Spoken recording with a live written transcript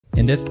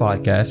In this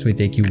podcast, we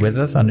take you with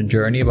us on a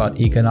journey about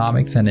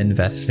economics and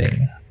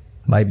investing.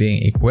 By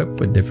being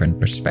equipped with different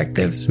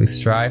perspectives, we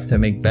strive to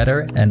make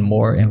better and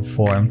more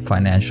informed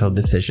financial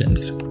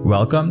decisions.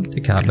 Welcome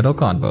to Capital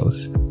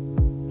Confoes.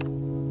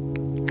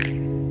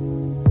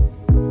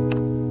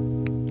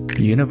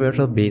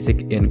 Universal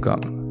basic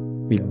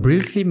income. We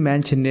briefly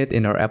mentioned it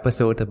in our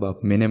episode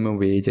about minimum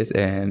wages,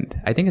 and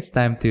I think it's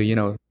time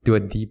to, do a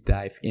deep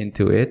dive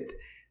into it,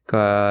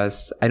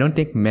 because I don't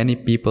think many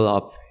people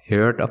have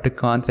heard of the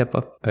concept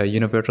of a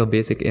universal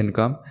basic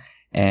income,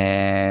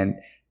 and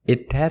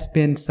it has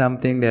been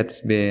something that's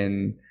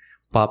been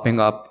popping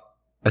up,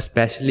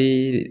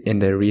 especially in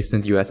the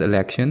recent US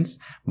elections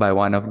by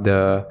one of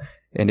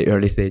in the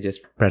early stages,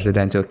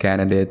 presidential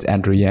candidates,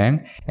 Andrew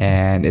Yang.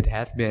 And it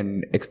has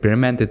been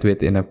experimented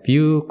with in a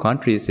few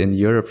countries in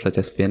Europe, such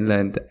as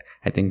Finland,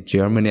 I think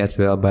Germany as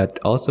well, but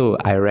also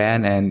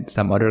Iran and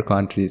some other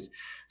countries.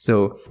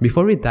 So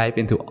before we dive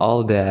into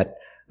all that,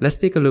 let's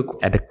take a look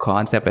at the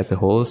concept as a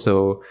whole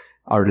so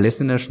our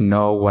listeners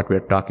know what we're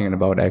talking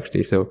about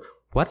actually. So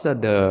what's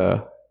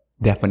the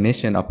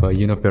definition of a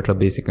universal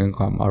basic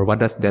income, or what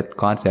does that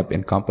concept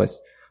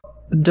encompass?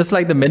 Just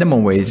like the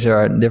minimum wage, there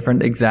are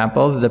different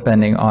examples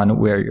depending on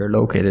where you're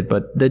located,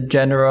 but the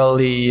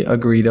generally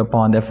agreed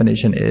upon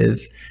definition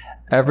is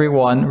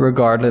everyone,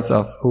 regardless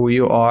of who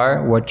you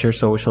are, what your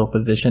social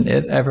position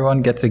is,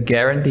 everyone gets a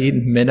guaranteed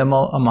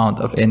minimal amount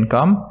of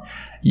income,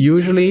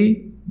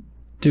 usually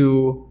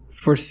to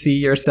foresee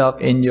yourself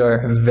in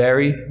your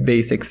very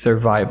basic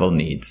survival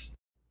needs.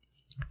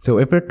 So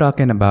if we're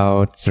talking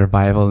about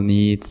survival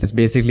needs, it's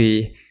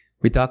basically,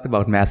 we talked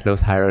about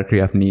Maslow's hierarchy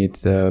of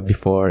needs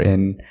before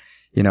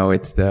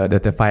it's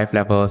the 5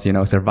 levels,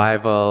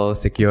 survival,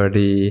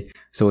 security,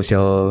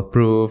 social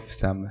proof,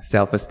 some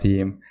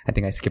self-esteem. I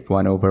think I skipped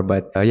one over,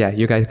 but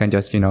you guys can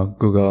just,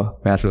 Google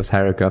Maslow's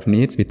hierarchy of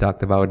needs. We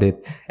talked about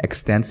it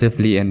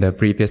extensively in the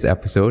previous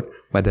episode,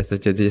 but that's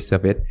such a gist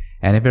of it.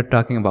 And if you're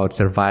talking about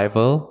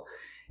survival,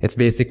 it's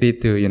basically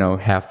to,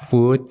 have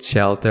food,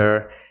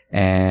 shelter,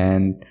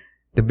 and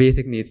the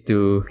basic needs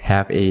to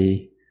have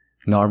a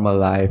normal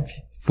life,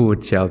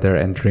 food, shelter,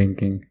 and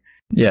drinking.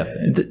 Yes,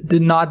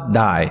 did not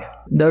die.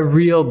 The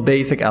real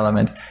basic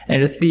elements.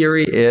 And the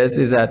theory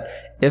is that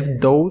if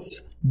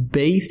those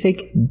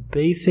basic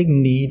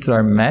needs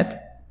are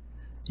met,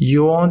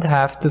 you won't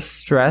have to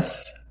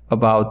stress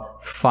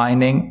about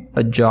finding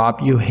a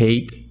job you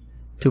hate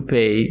to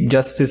pay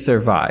just to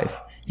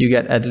survive. You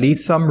get at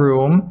least some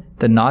room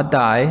to not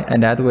die,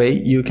 and that way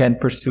you can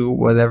pursue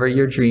whatever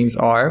your dreams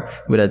are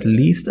with at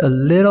least a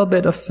little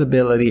bit of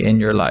stability in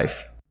your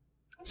life.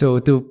 So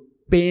to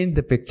paint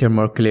the picture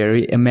more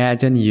clearly,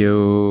 imagine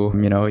you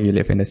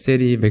live in a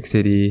city, big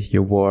city,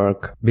 you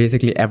work.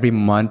 Basically every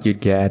month you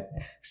get,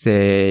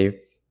 say,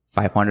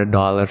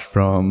 $500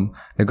 from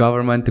the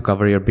government to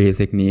cover your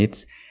basic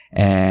needs.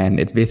 And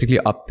it's basically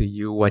up to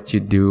you what you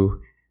do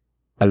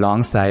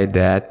alongside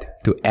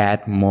that to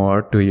add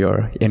more to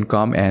your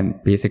income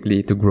and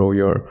basically to grow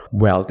your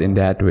wealth in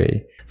that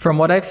way. From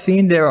what I've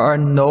seen, there are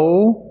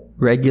no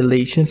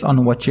regulations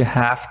on what you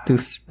have to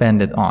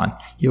spend it on.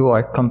 You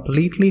are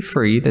completely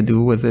free to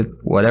do with it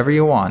whatever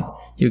you want.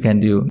 You can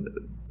do,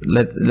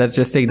 let's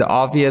just say the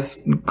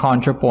obvious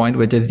contrapoint,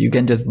 which is you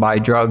can just buy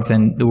drugs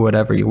and do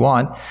whatever you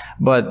want.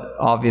 But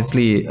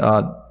obviously,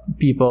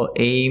 people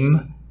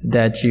aim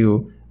that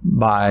you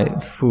buy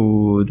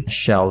food,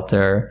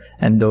 shelter,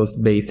 and those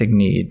basic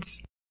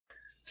needs.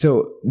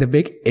 So the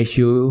big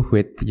issue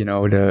with,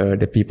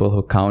 the people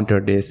who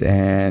counter this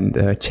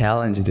and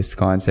challenge this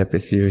concept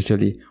is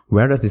usually,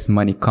 where does this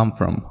money come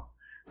from?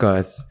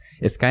 Because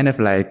it's kind of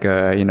like,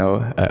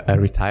 a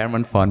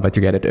retirement fund, but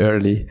you get it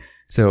early.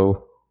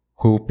 So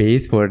who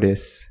pays for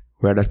this?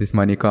 Where does this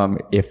money come?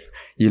 If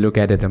you look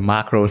at it at a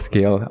macro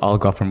scale, all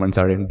governments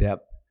are in debt.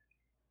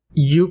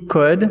 You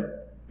could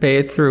pay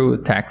it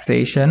through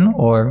taxation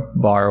or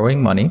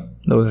borrowing money.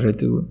 Those are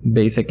 2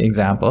 basic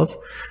examples.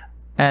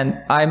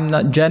 And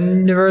I'm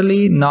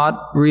generally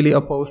not really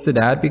opposed to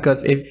that,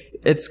 because if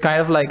it's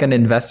kind of like an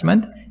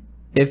investment,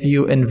 if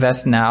you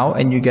invest now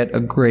and you get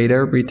a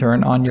greater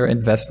return on your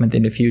investment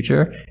in the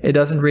future, it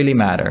doesn't really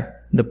matter.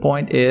 The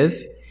point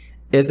is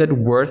it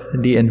worth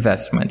the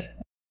investment?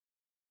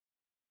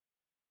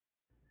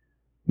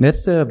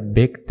 That's a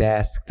big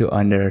task to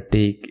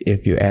undertake,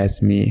 if you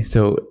ask me.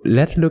 So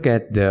let's look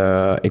at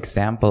the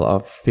example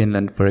of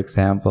Finland, for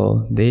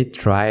example. They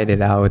tried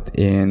it out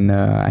in,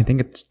 I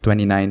think it's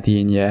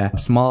 2019. Yeah.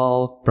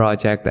 Small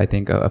project. I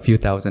think a few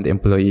thousand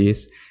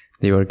employees.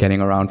 They were getting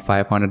around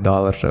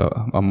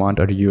 $500 a month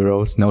or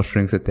euros, no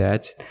strings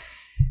attached.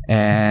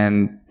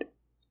 And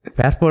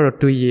fast forward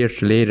 2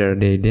 years later,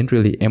 they didn't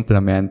really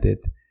implement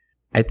it.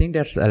 I think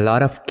there's a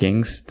lot of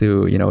kinks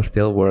to,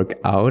 still work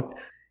out.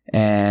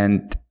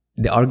 And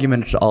the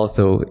argument is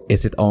also,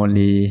 is it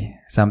only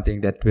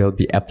something that will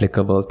be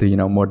applicable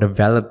to, more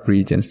developed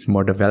regions,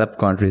 more developed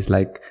countries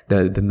like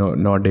the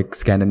Nordic,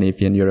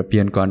 Scandinavian,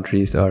 European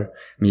countries, or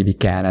maybe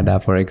Canada,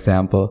 for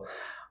example,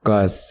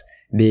 because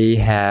they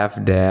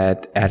have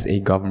that as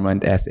a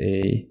government, as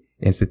a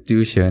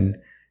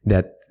institution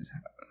that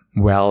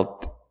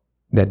wealth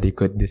that they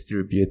could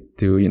distribute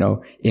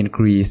to,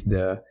 increase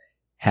the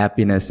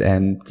happiness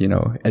and,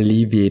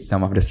 alleviate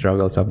some of the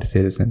struggles of the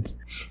citizens.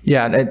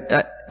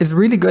 Yeah, it's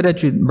really good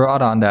that you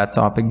brought on that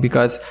topic,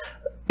 because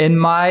in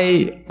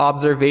my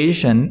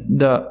observation,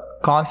 the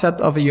concept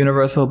of a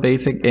universal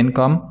basic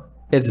income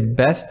is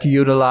best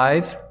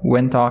utilized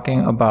when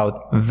talking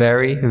about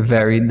very,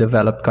 very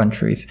developed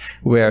countries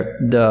where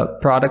the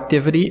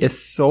productivity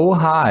is so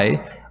high,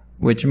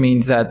 which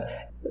means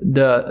that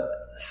the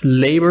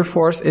labor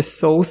force is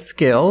so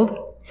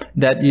skilled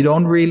that you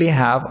don't really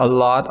have a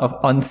lot of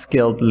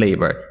unskilled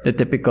labor, the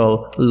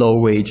typical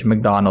low-wage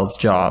McDonald's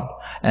job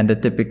and the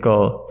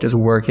typical just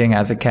working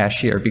as a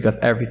cashier, because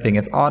everything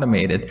is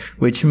automated,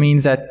 which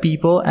means that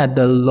people at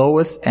the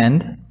lowest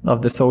end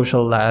of the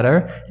social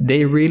ladder,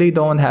 they really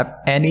don't have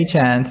any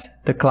chance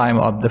to climb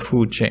up the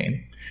food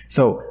chain.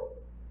 So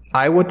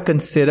I would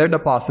consider the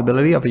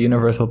possibility of a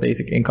universal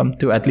basic income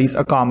to at least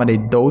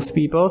accommodate those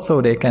people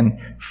so they can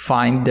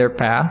find their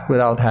path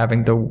without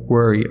having to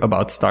worry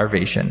about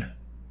starvation.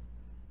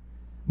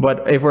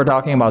 But if we're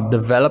talking about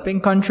developing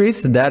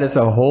countries, that is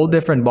a whole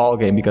different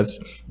ballgame, because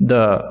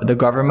the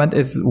government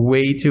is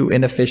way too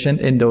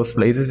inefficient in those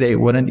places. They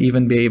wouldn't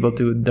even be able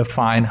to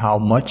define how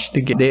much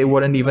to get. They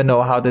wouldn't even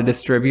know how to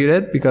distribute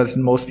it, because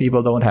most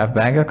people don't have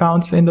bank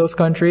accounts in those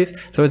countries.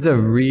 So it's a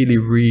really,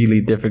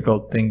 really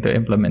difficult thing to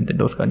implement in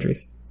those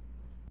countries.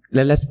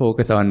 Let's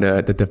focus on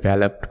the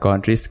developed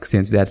countries,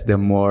 since that's the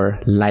more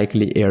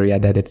likely area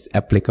that it's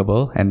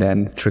applicable, and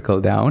then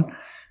trickle down.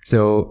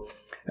 So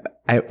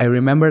I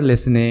remember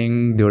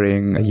listening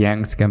during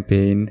Yang's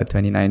campaign in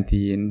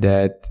 2019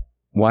 that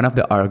one of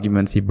the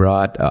arguments he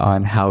brought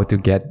on how to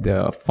get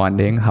the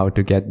funding, how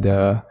to get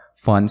the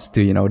funds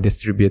to,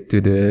 distribute to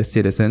the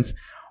citizens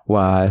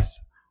was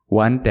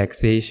one,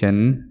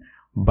 taxation,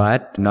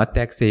 but not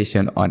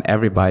taxation on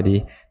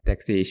everybody,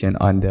 taxation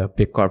on the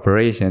big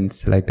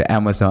corporations like the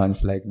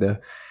Amazons, like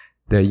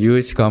the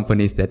huge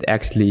companies that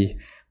actually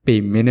pay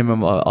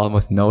minimum or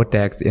almost no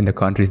tax in the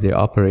countries they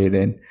operate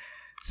in.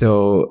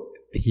 So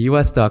he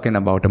was talking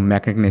about a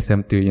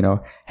mechanism to,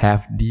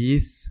 have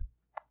these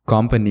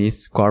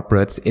companies,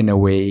 corporates, in a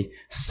way,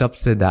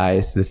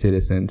 subsidize the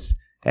citizens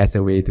as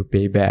a way to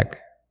pay back.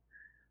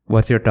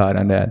 What's your thought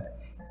on that?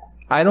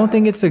 I don't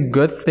think it's a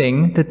good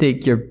thing to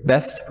take your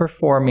best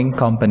performing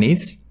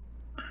companies,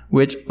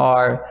 which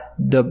are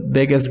the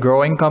biggest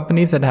growing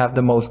companies that have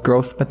the most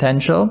growth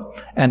potential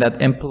and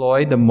that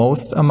employ the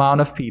most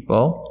amount of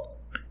people,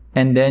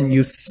 and then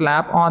you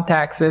slap on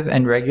taxes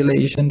and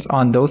regulations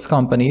on those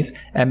companies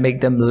and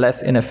make them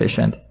less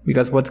inefficient.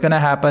 Because what's going to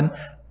happen,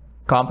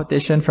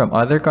 competition from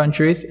other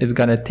countries is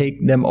going to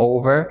take them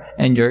over,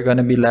 and you're going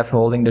to be left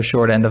holding the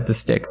short end of the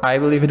stick. I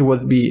believe it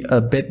would be a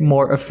bit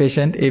more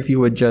efficient if you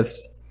would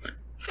just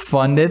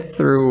fund it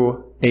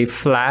through a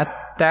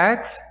flat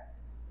tax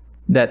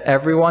that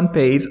everyone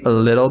pays a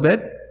little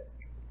bit,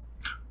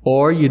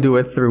 or you do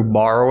it through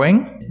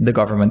borrowing. The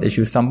government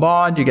issues some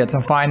bond, you get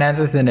some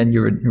finances, and then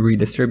you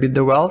redistribute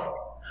the wealth.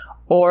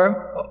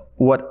 Or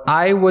what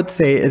I would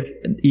say is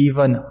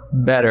even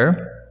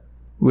better,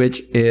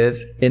 which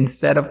is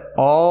instead of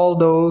all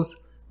those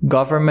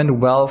government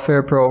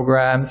welfare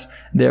programs,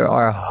 there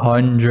are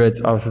hundreds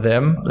of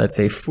them. Let's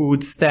say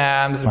food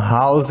stamps,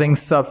 housing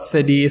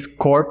subsidies,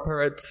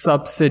 corporate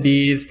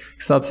subsidies,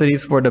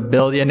 subsidies for the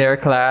billionaire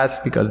class,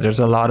 because there's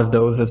a lot of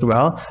those as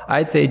well.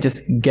 I'd say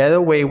just get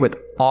away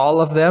with all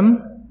of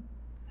them,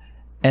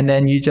 and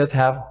then you just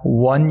have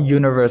one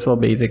universal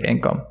basic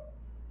income.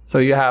 So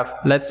you have,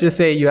 let's just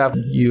say you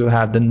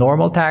have the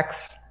normal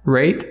tax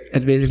rate.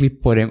 It's basically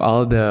putting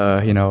all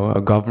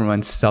the,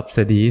 government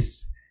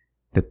subsidies,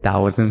 the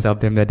thousands of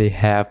them that they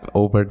have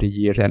over the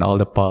years, and all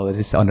the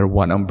policies under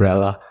one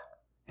umbrella.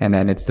 And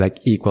then it's like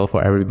equal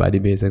for everybody,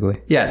 basically.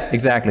 Yes,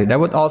 exactly.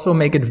 That would also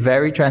make it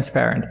very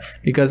transparent,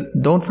 because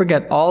don't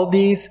forget, all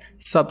these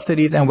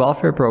subsidies and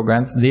welfare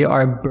programs, they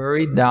are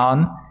buried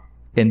down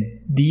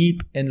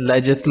deep in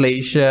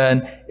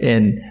legislation,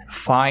 in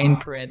fine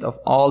print of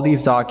all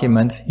these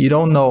documents. You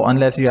don't know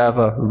unless you have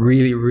a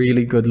really,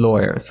 really good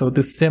lawyer. So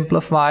to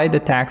simplify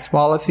the tax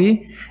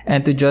policy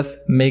and to just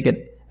make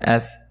it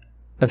as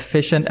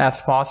efficient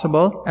as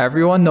possible,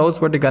 everyone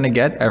knows what they're going to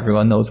get,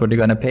 everyone knows what they're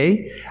going to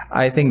pay.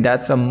 I think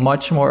that's a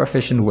much more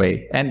efficient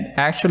way. And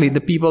actually,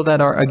 the people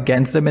that are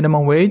against the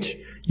minimum wage,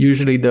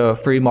 usually the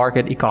free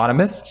market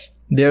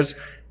economists, there's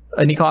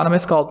an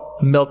economist called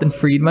Milton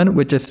Friedman,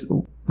 which is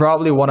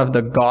probably one of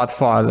the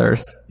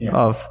godfathers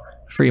of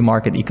free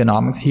market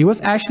economics. He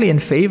was actually in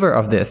favor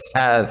of this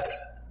as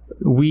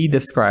we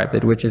described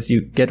it, which is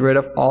you get rid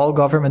of all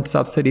government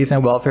subsidies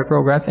and welfare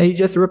programs and you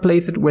just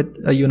replace it with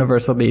a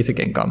universal basic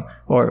income,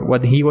 or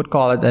what he would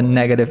call it, a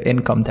negative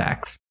income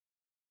tax.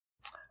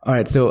 All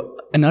right. So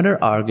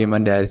another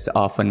argument that is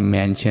often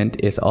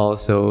mentioned is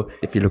also,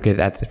 if you look at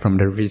it from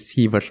the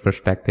receiver's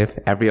perspective,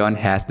 everyone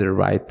has the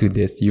right to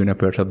this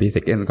universal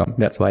basic income.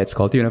 That's why it's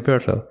called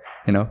universal,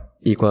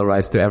 equal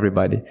rights to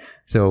everybody.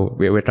 So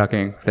we're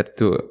talking, let's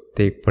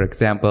take, for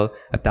example,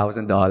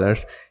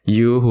 $1,000.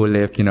 You who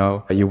live,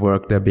 you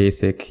work the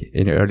basic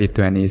in your early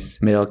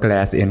 20s, middle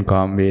class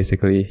income,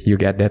 basically, you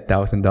get that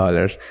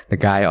 $1,000. The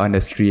guy on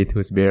the street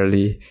who's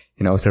barely,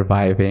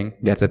 surviving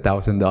gets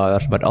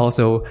 $1,000, but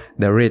also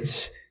the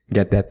rich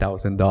get that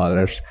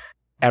 $1,000.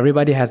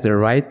 Everybody has the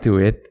right to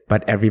it,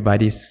 but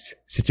everybody's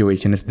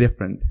situation is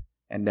different.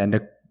 And then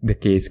the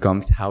case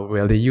comes, how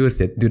will they use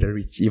it? Do the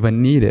rich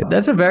even need it?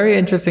 That's a very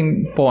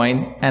interesting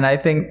point, and I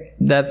think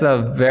that's a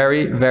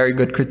very, very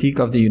good critique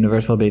of the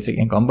universal basic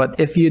income. But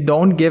if you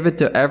don't give it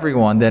to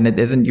everyone, then it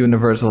isn't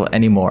universal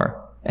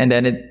anymore. And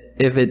then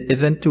if it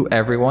isn't to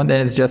everyone,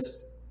 then it's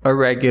just a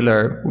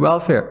regular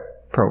welfare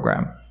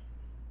program.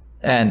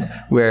 And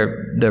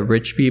where the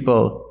rich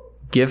people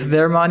give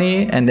their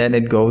money and then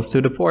it goes to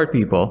the poor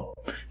people.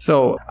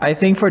 So I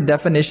think for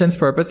definition's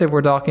purpose, if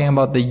we're talking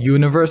about the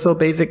universal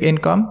basic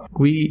income,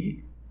 we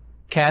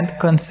can't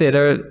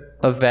consider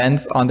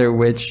events under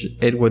which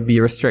it would be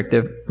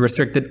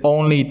restricted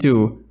only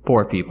to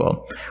poor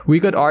people. We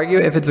could argue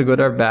if it's a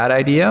good or bad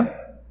idea,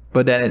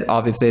 but then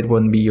obviously it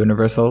wouldn't be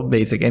universal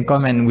basic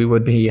income and we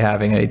would be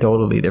having a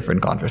totally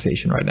different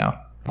conversation right now.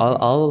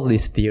 All of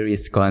these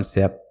theories,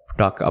 concepts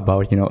talk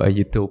about, a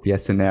utopia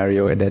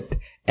scenario that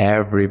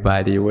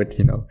everybody would,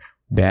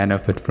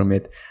 benefit from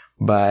it.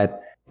 But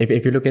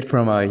if you look at it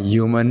from a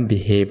human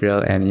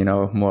behavioral and,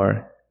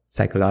 more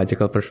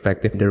psychological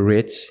perspective, the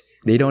rich,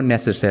 they don't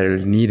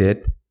necessarily need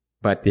it,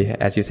 but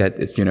as you said,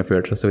 it's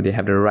universal, so they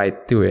have the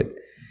right to it.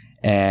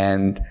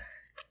 And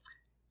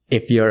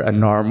if you're a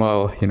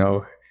normal,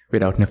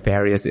 without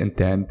nefarious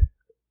intent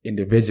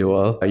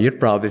individual,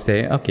 you'd probably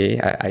say, okay,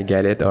 I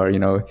get it, or,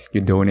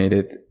 you donate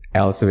it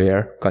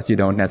elsewhere because you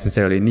don't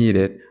necessarily need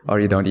it, or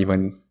you don't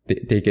even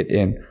take it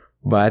in.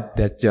 But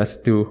that's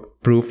just to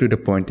prove to the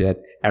point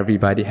that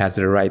everybody has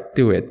the right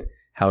to it.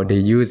 How they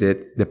use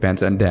it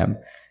depends on them.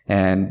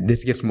 And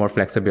this gives more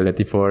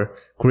flexibility for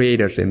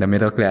creators in the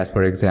middle class,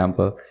 for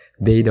example.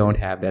 They don't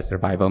have that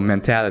survival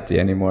mentality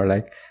anymore.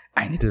 Like,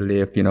 I need to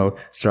live,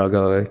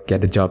 struggle,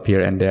 get a job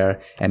here and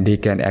there. And they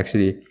can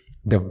actually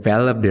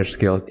develop their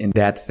skills in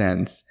that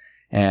sense.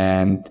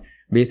 And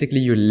basically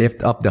you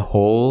lift up the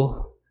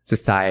whole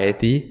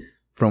society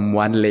from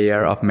one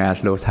layer of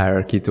Maslow's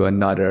hierarchy to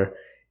another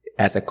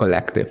as a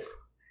collective.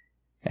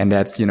 And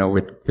that's,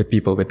 with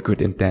people with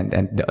good intent.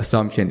 And the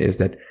assumption is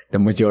that the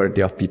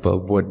majority of people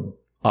would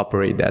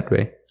operate that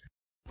way.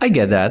 I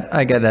get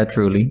that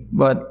truly.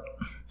 But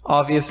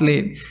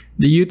obviously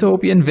the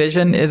utopian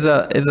vision is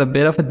a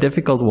bit of a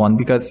difficult one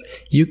because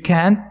you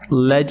can't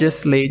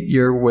legislate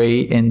your way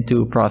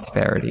into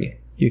prosperity.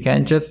 You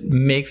can't just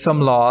make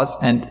some laws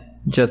and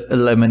just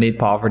eliminate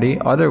poverty.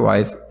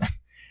 Otherwise,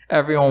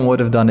 everyone would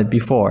have done it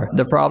before.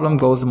 The problem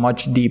goes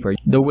much deeper.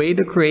 The way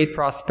to create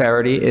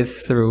prosperity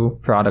is through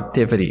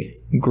productivity,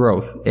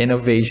 growth,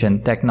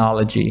 innovation,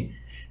 technology,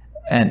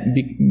 and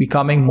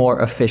becoming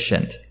more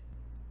efficient,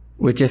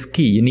 which is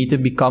key. You need to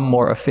become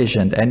more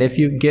efficient. And if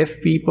you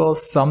give people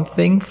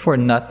something for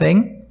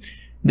nothing,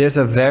 there's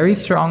a very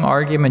strong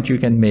argument you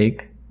can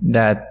make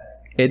that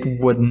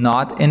it would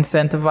not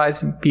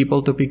incentivize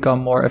people to become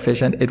more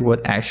efficient. It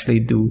would actually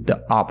do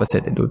the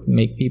opposite. It would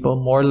make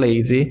people more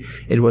lazy.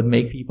 It would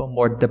make people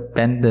more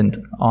dependent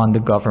on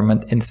the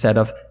government instead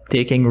of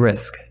taking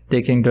risk,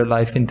 taking their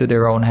life into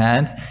their own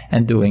hands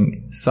and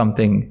doing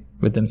something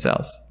with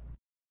themselves.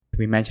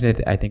 We mentioned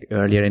it, I think,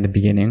 earlier in the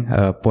beginning,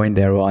 point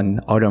there on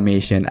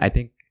automation. I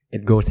think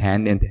it goes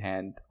hand in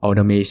hand,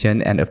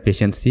 automation and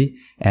efficiency,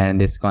 and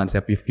this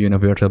concept of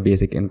universal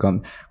basic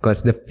income.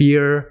 Because the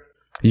fear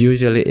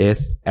usually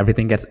is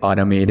everything gets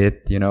automated,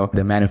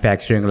 the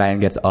manufacturing line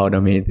gets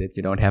automated.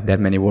 You don't have that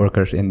many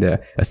workers in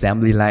the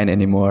assembly line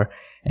anymore,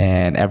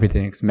 and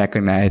everything's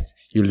mechanized.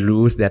 You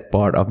lose that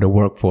part of the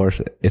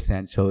workforce,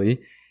 essentially.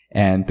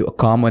 And to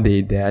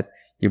accommodate that,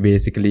 you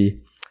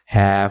basically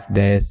have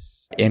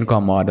this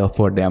income model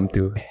for them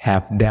to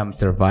have them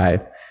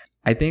survive.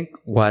 I think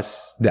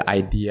was the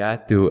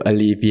idea to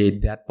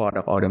alleviate that part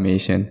of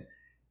automation.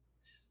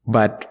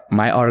 But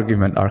my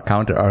argument or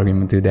counter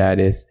argument to that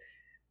is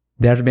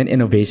there's been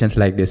innovations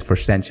like this for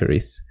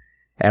centuries.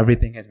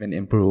 Everything has been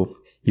improved.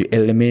 You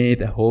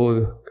eliminate a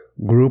whole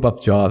group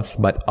of jobs,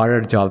 but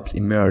other jobs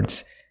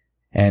emerge.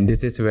 And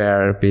this is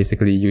where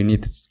basically you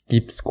need to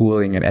keep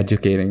schooling and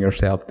educating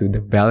yourself to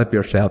develop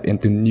yourself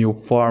into new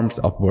forms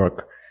of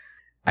work.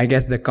 I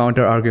guess the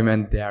counter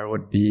argument there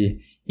would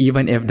be,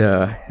 even if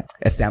the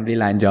assembly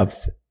line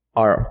jobs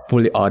are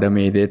fully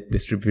automated,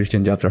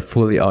 distribution jobs are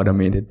fully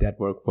automated, that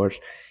workforce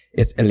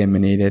is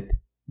eliminated.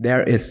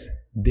 There is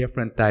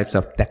different types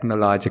of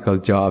technological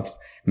jobs,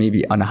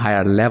 maybe on a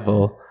higher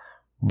level,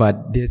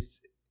 but this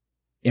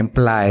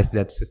implies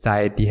that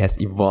society has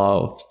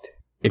evolved.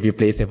 If you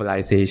play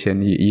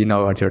Civilization, you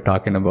know what you're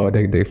talking about,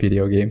 the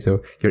video game.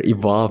 So you're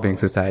evolving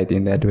society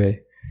in that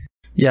way.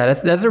 Yeah,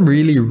 that's a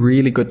really,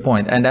 really good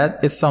point. And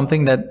that is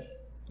something that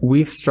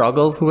we've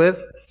struggled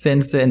with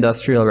since the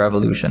Industrial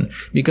Revolution.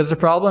 Because the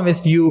problem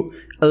is you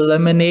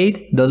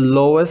eliminate the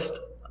lowest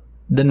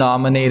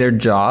denominator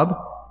job,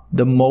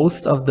 the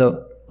most of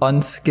the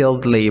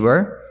unskilled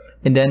labor,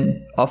 and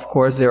then, of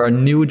course, there are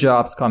new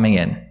jobs coming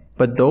in.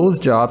 But those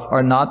jobs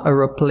are not a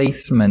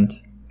replacement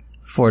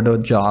for the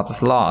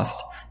jobs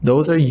lost.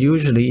 Those are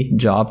usually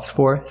jobs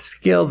for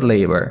skilled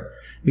labor,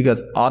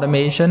 because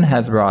automation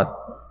has brought,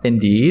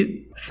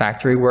 indeed,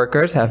 factory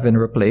workers have been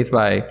replaced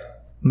by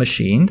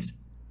machines,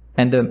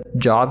 and the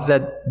jobs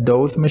that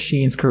those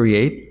machines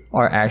create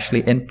are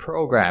actually in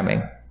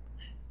programming,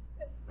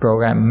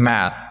 program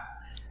math.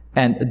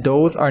 And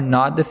those are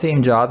not the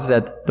same jobs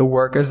that the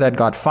workers that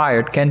got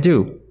fired can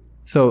do.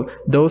 So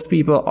those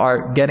people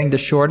are getting the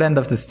short end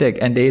of the stick,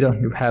 and they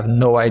don't have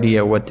no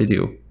idea what to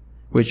do,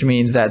 which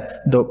means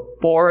that the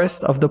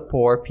poorest of the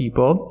poor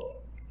people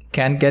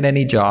can't get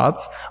any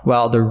jobs,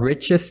 while the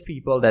richest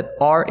people that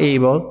are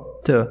able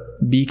to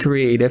be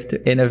creative,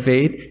 to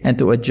innovate, and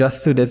to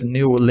adjust to this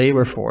new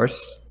labor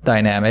force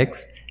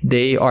dynamics,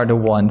 they are the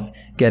ones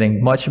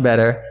getting much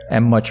better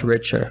and much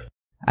richer.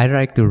 I'd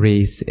like to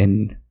raise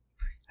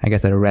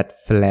a red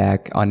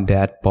flag on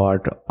that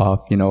part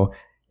of,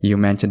 you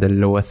mentioned the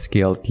lowest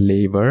skilled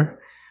labor,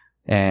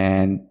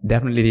 and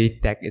definitely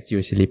tech is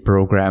usually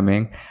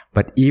programming.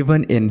 But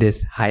even in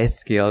this high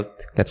skilled,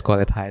 let's call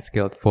it high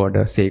skilled for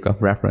the sake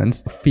of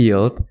reference,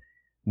 field,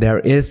 there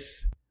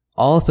is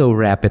also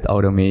rapid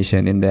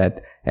automation in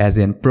that, as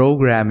in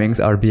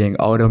programmings are being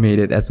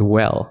automated as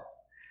well.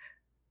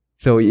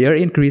 So you're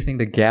increasing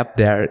the gap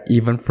there,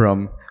 even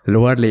from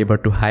lower labor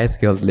to high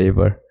skilled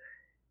labor.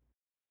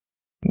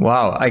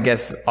 Wow, I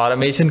guess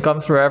automation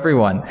comes for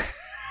everyone.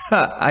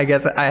 I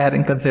guess I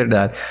hadn't considered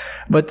that.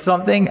 But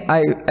something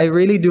I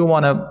really do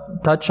want to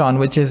touch on,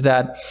 which is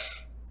that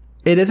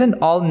it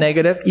isn't all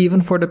negative even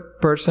for the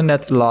person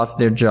that's lost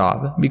their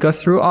job.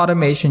 Because through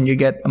automation, you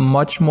get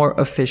much more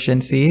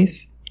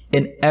efficiencies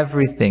in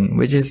everything,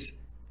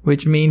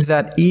 which means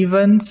that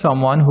even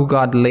someone who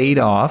got laid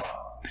off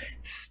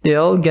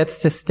still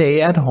gets to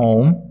stay at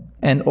home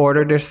and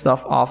order their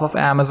stuff off of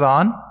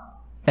Amazon,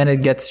 and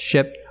it gets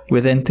shipped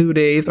within 2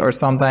 days or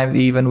sometimes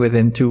even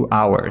within 2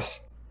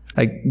 hours.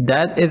 Like,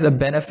 that is a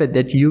benefit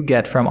that you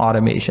get from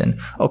automation.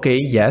 Okay,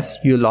 yes,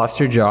 you lost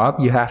your job.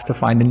 You have to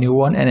find a new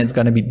one, and it's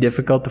going to be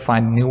difficult to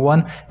find a new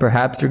one.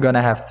 Perhaps you're going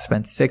to have to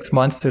spend 6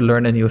 months to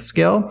learn a new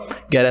skill,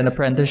 get an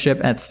apprenticeship,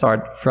 and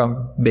start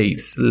from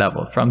base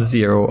level, from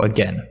zero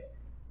again.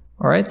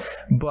 All right.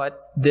 But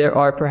there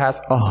are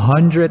perhaps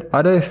 100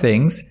 other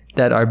things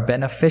that are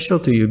beneficial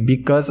to you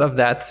because of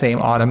that same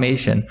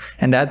automation.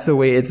 And that's the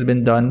way it's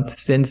been done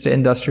since the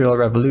Industrial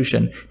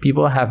Revolution.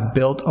 People have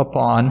built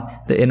upon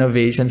the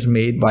innovations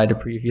made by the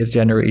previous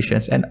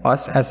generations. And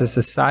us as a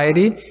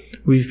society,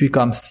 we've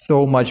become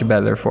so much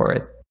better for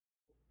it.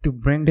 To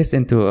bring this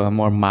into a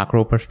more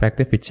macro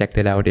perspective, we checked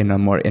it out in a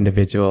more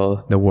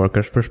individual, the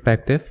worker's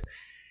perspective.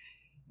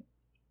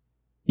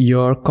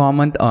 Your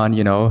comment on,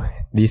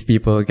 these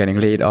people getting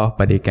laid off,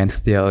 but they can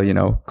still,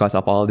 because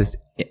of all this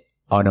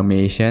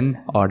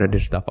automation, order their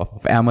stuff off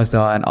of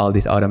Amazon, all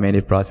this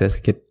automated process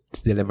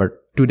gets delivered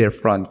to their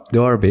front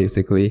door,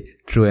 basically,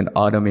 through an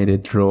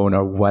automated drone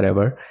or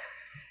whatever.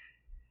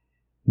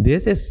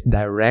 This is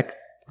direct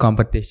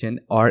competition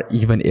or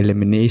even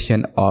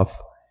elimination of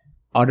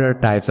other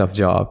types of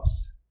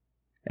jobs,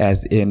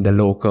 as in the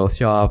local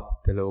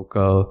shop, the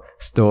local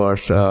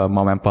stores,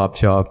 mom and pop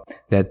shop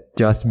that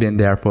just been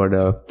there for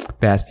the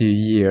past few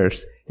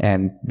years.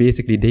 And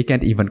basically they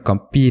can't even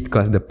compete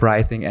because the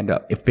pricing and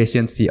the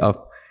efficiency of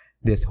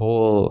this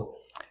whole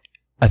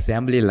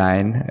assembly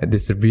line,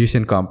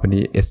 distribution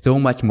company is so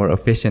much more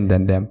efficient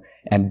than them,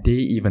 and they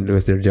even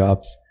lose their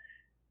jobs.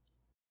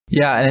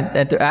 Yeah,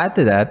 and to add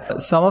to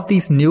that, some of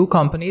these new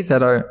companies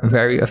that are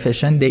very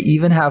efficient, they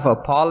even have a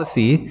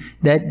policy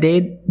that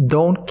they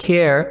don't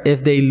care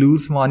if they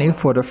lose money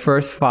for the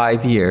first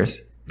 5 years,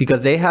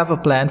 because they have a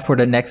plan for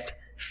the next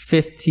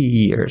 50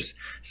 years.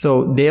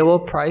 So they will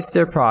price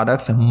their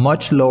products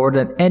much lower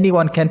than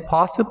anyone can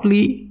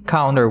possibly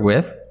counter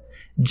with,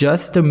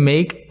 just to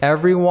make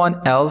everyone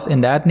else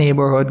in that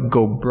neighborhood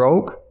go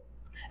broke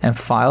and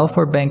file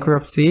for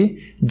bankruptcy,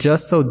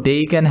 just so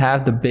they can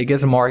have the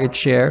biggest market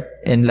share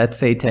in, let's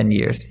say, 10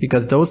 years.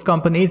 Because those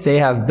companies, they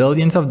have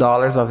billions of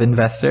dollars of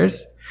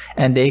investors,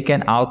 and they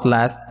can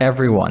outlast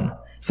everyone.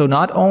 So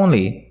not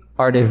only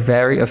are they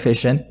very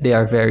efficient, they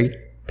are very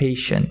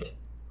patient.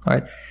 All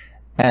right.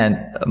 And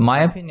my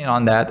opinion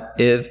on that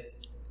is,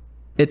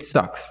 it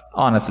sucks.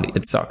 Honestly,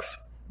 it sucks.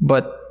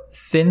 But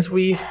since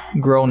we've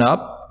grown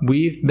up,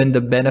 we've been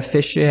the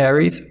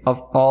beneficiaries of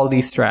all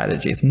these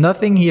strategies.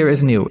 Nothing here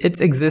is new.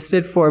 It's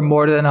existed for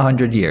more than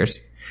 100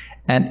 years,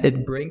 and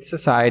it brings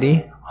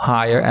society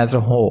higher as a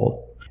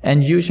whole.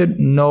 And you should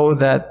know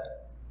that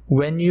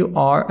when you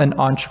are an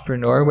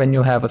entrepreneur, when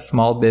you have a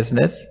small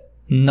business,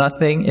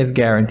 nothing is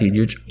guaranteed.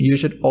 You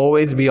should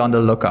always be on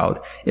the lookout.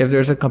 If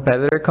there's a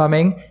competitor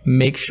coming,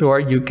 make sure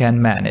you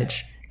can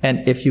manage.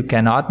 And if you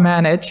cannot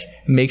manage,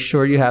 make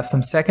sure you have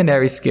some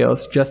secondary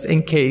skills just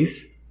in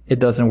case it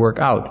doesn't work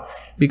out.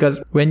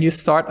 Because when you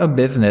start a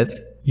business,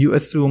 you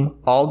assume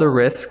all the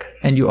risk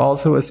and you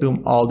also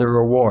assume all the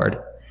reward.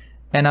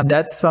 And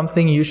that's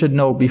something you should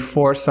know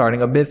before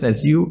starting a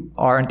business. You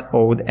aren't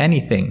owed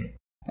anything.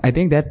 I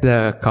think that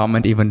the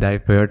comment even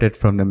diverted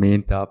from the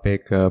main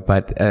topic,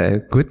 but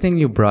good thing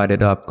you brought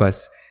it up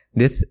because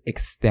this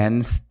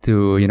extends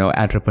to,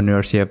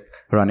 entrepreneurship,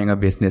 running a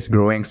business,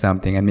 growing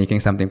something and making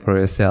something for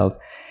yourself.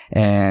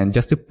 And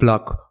just to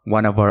plug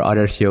one of our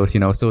other shows,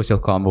 Social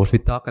Confoes, we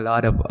talk a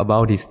lot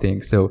about these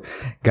things. So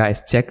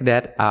guys, check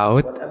that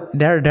out.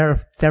 There are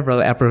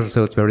several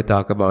episodes where we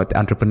talk about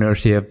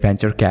entrepreneurship,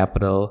 venture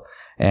capital,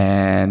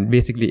 and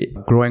basically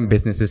growing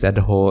businesses as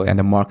a whole and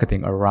the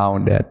marketing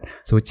around it.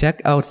 So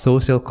check out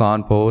Social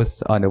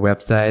Confoes on the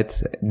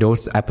websites.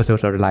 Those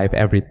episodes are live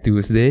every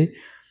Tuesday.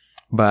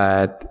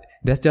 But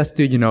that's just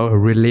to,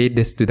 relate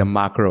this to the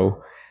macro.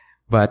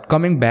 But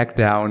coming back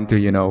down to,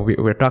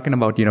 we're talking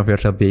about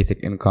universal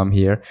basic income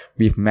here.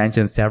 We've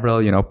mentioned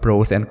several,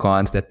 pros and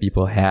cons that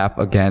people have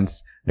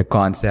against the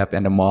concept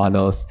and the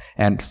models,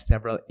 and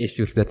several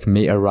issues that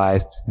may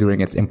arise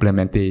during its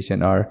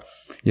implementation or,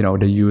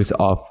 the use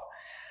of.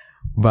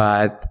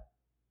 But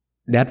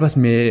that was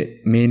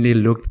mainly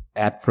looked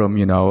at from,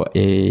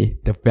 a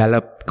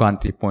developed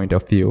country point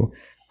of view.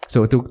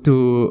 So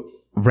to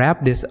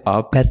wrap this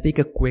up, let's take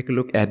a quick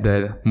look at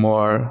the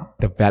more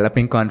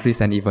developing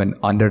countries and even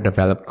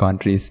underdeveloped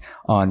countries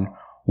on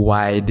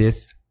why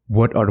this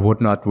would or would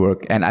not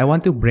work. And I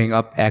want to bring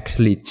up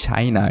actually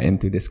China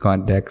into this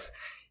context,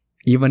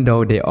 even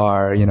though they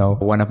are,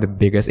 one of the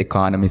biggest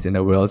economies in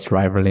the world,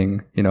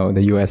 rivaling,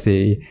 the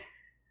USA.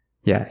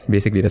 Yeah, it's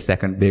basically the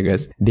second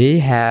biggest. They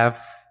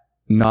have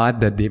not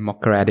the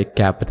democratic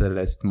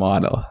capitalist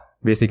model,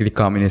 basically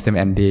communism,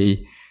 and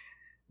they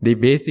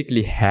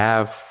basically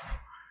have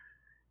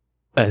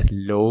a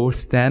low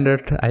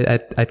standard,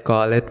 I'd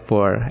call it,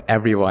 for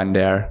everyone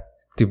there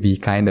to be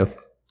kind of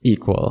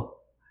equal.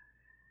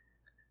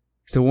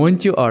 So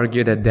won't you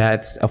argue that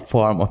that's a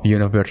form of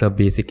universal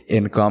basic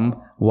income,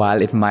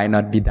 while it might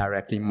not be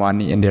directly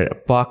money in their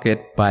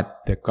pocket, but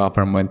the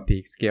government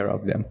takes care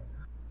of them?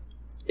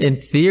 In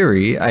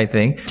theory, I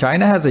think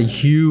China has a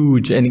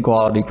huge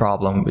inequality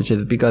problem, which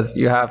is because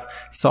you have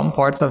some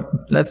parts of,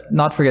 let's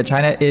not forget,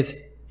 China is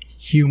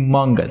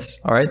humongous,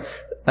 all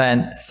right?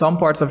 And some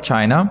parts of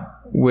China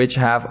which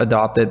have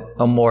adopted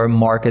a more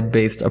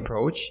market-based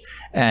approach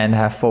and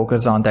have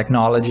focused on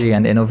technology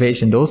and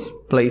innovation. Those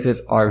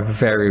places are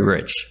very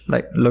rich.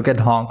 Like, look at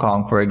Hong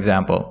Kong, for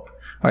example.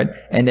 All right.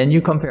 And then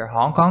you compare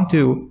Hong Kong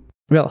to...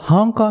 Well,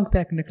 Hong Kong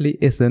technically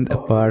isn't a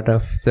part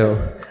of,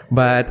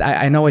 but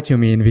I know what you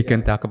mean. We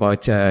can talk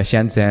about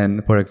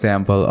Shenzhen, for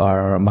example,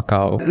 or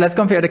Macau. Let's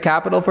compare the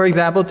capital, for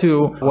example,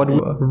 to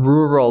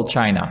rural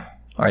China.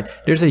 All right.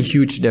 There's a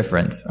huge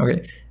difference.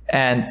 Okay.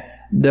 And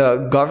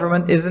the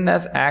government isn't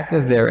as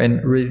active there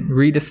in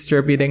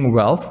redistributing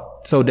wealth.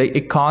 So the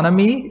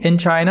economy in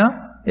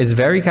China is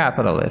very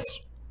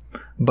capitalist,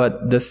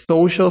 but the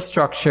social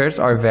structures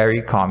are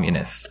very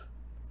communist.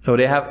 So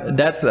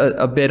that's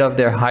a bit of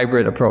their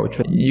hybrid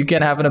approach. You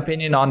can have an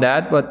opinion on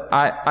that, but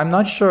I'm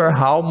not sure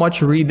how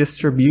much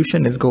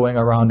redistribution is going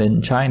around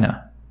in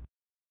China.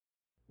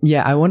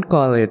 Yeah, I won't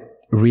call it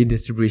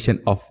redistribution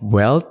of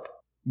wealth.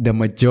 The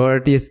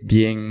majority is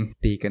being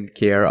taken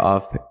care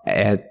of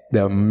at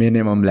the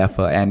minimum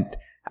level. And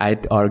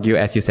I'd argue,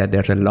 as you said,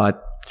 there's a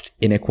lot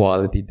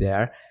inequality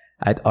there.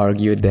 I'd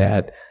argue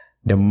that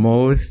the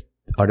most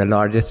or the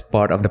largest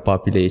part of the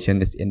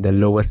population is in the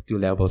lowest two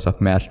levels of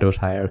Maslow's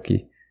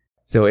hierarchy.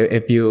 So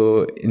if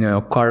you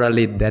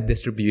correlate that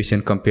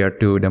distribution compared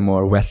to the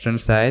more Western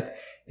side,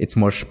 it's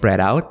more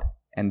spread out,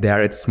 and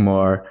there it's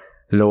more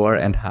lower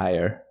and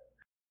higher.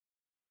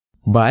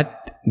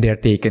 But they're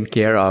taken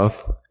care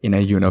of in a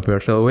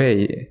universal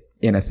way,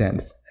 in a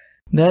sense.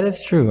 That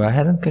is true. I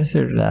hadn't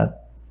considered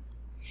that.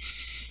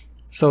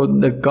 So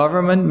the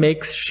government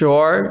makes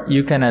sure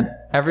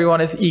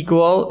everyone is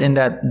equal in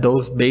that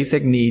those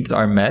basic needs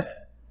are met.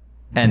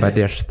 But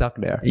they're stuck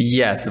there.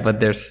 Yes,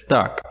 but they're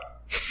stuck.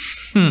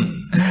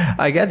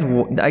 I guess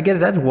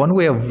that's one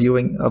way of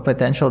viewing a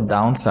potential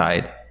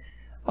downside.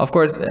 Of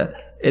course,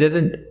 it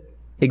isn't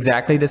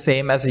exactly the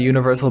same as a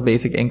universal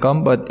basic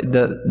income, but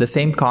the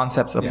same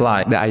concepts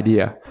apply. The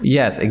idea.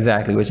 Yes,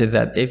 exactly. Which is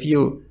that if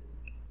you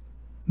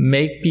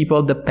make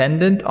people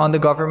dependent on the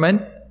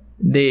government,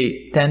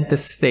 they tend to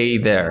stay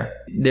there.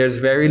 There's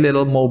very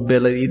little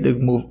mobility to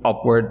move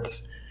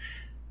upwards.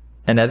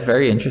 And that's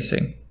very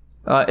interesting.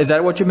 Is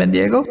that what you meant,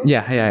 Diego?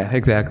 Yeah,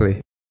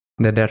 exactly.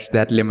 There's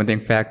that limiting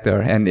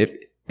factor.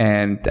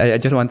 And I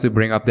just want to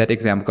bring up that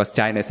example because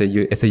China is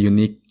a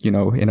unique,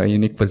 in a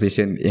unique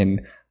position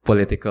in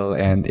political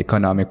and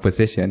economic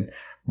position.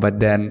 But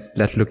then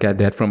let's look at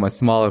that from a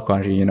smaller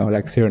country,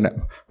 like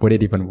Suriname. Would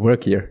it even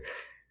work here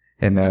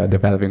in a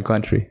developing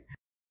country?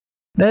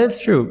 That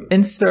is true.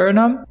 In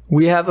Suriname,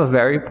 we have a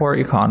very poor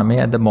economy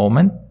at the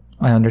moment.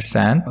 I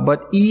understand.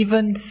 But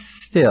even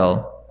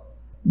still,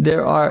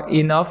 there are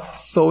enough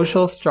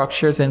social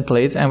structures in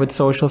place. And with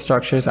social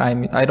structures,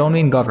 I don't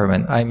mean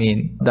government. I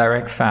mean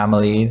direct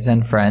families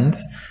and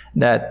friends,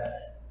 that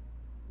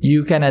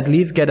you can at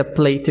least get a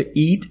plate to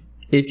eat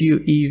if you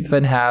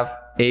even have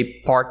a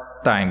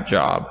part-time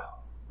job.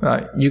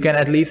 Right? You can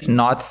at least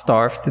not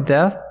starve to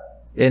death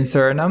in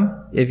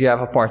Suriname if you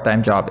have a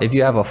part-time job. If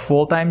you have a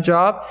full-time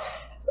job,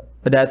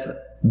 that's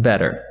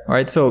better.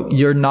 Right? So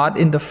you're not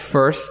in the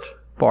first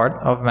part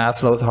of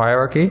Maslow's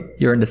hierarchy.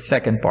 You're in the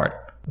second part.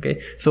 Okay.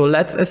 So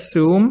let's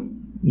assume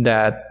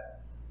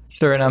that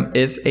Suriname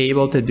is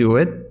able to do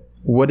it.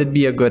 Would it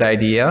be a good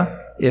idea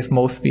if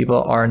most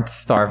people aren't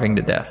starving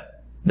to death?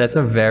 That's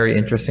a very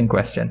interesting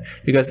question,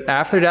 because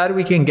after that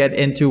we can get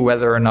into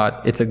whether or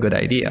not it's a good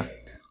idea.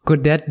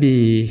 Could that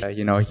be,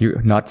 you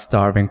not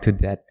starving to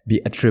death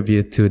be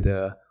attributed to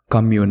the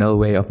communal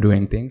way of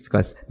doing things?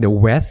 Because the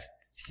West,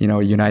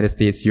 United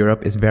States,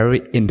 Europe is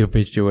very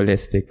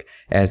individualistic,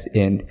 as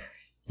in,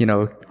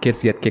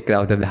 kids get kicked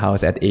out of the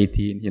house at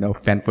 18,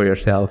 fend for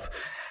yourself.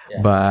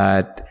 Yeah.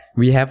 But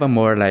we have a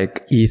more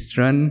like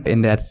Eastern,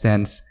 in that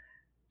sense,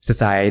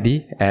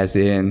 society, as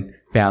in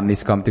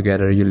families come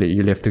together, you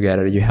live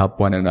together, you help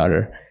one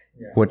another.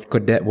 Yeah.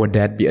 Would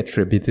that be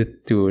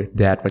attributed to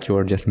that, what you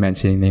were just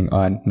mentioning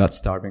on not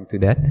starving to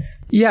death?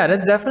 Yeah,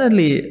 that's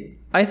definitely,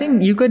 I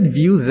think you could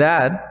view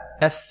that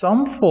as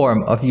some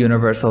form of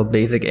universal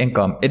basic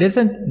income. It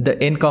isn't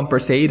the income per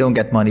se, you don't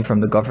get money from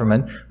the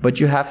government, but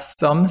you have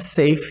some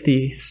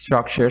safety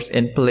structures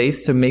in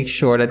place to make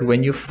sure that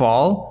when you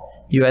fall,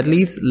 you at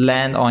least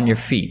land on your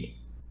feet.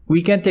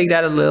 We can take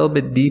that a little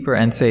bit deeper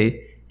and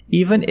say,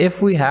 even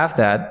if we have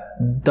that,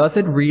 does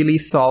it really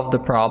solve the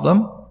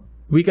problem?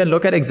 We can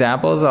look at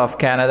examples of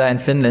Canada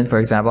and Finland, for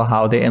example,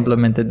 how they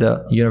implemented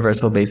the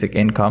universal basic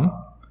income.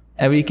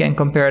 And we can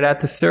compare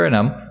that to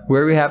Suriname,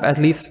 where we have at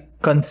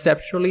least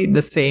conceptually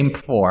the same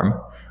form,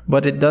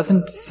 but it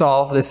doesn't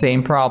solve the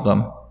same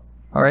problem.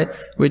 All right?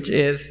 Which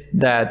is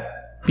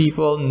that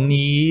people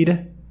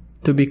need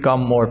to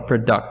become more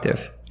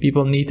productive.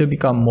 People need to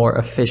become more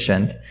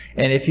efficient.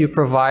 And if you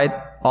provide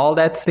all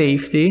that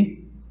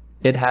safety,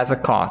 it has a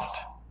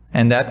cost.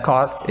 And that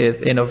cost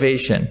is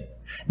innovation.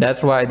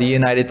 That's why the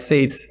United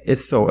States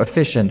is so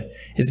efficient.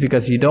 It's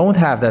because you don't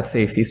have that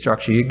safety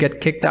structure. You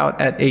get kicked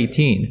out at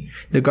 18.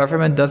 The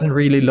government doesn't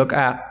really look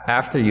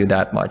after you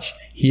that much.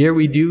 Here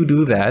we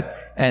do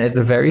that, and it's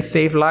a very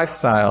safe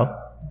lifestyle,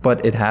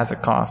 but it has a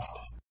cost.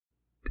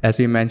 As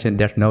we mentioned,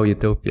 there's no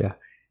utopia.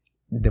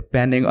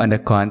 Depending on the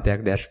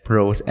context, there's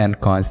pros and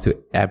cons to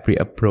every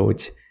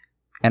approach.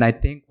 And I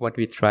think what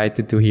we try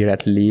to do here,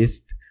 at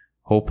least,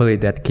 hopefully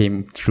that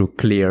came through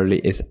clearly,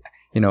 is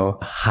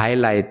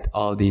highlight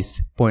all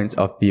these points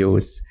of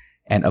views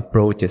and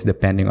approaches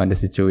depending on the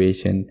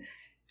situation.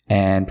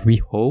 And we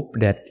hope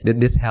that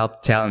this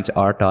helped challenge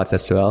our thoughts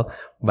as well,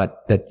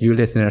 but that you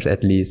listeners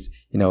at least,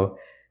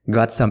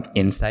 got some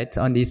insights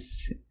on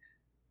these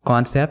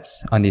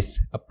concepts, on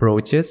these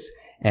approaches,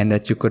 and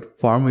that you could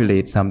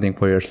formulate something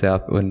for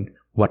yourself on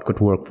what could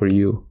work for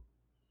you.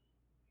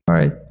 All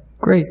right.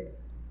 Great.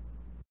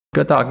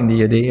 Good talking to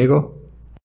you, Diego.